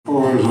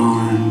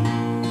forlorn.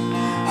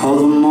 Oh,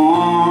 the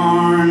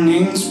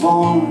morning's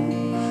born,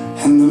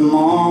 and the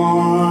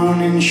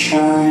morning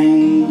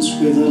shines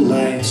with the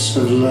lights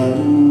of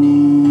love.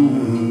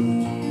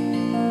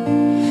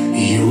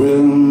 You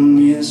will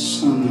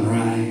miss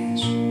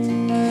sunrise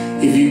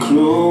if you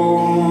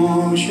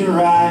close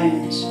your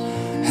eyes,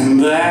 and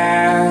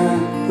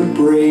that would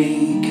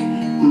break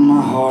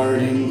my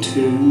heart in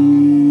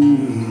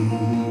two.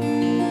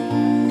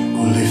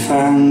 Well, if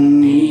I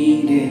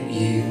needed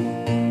you,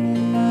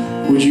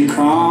 would you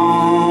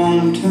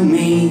come to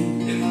me?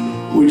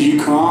 Would you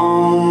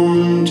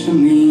come to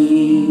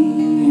me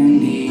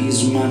and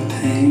ease my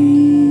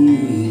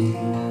pain?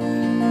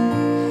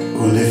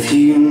 Well, if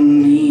you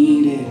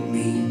needed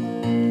me,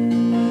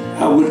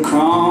 I would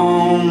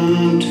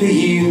come to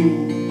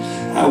you.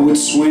 I would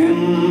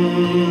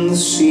swim the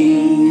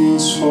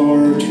seas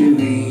far to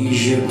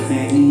ease your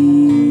pain.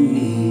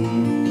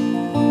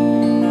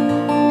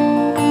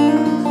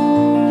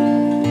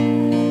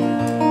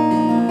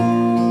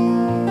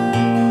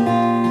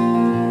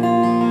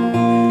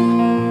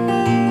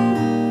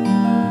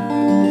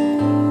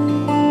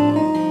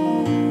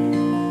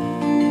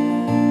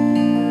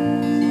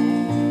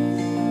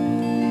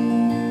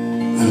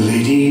 The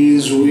lady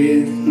is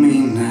with me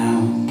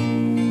now,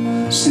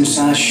 since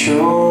I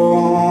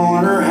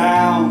showed her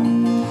how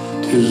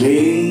to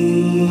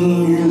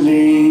lay her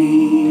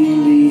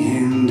lily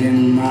hand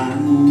in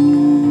mine.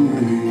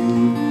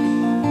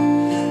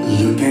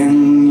 Loop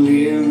and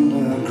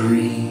Lil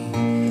agree,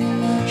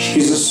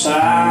 she's a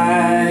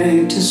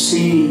sight to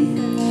see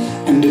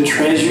and a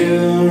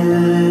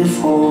treasure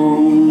for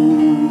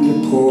the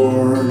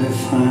poor to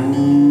find.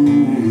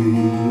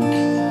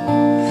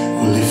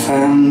 Well, if I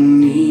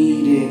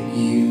needed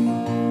you,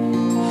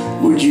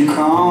 would you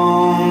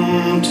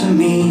come to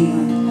me?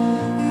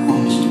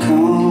 Won't you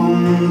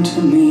come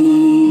to me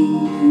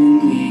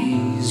and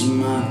ease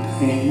my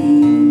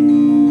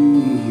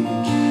pain?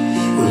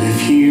 Well, if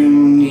you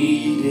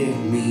needed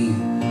me,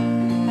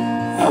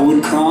 I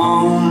would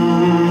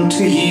come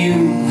to you.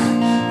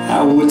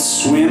 I would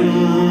swim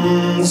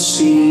the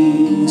sea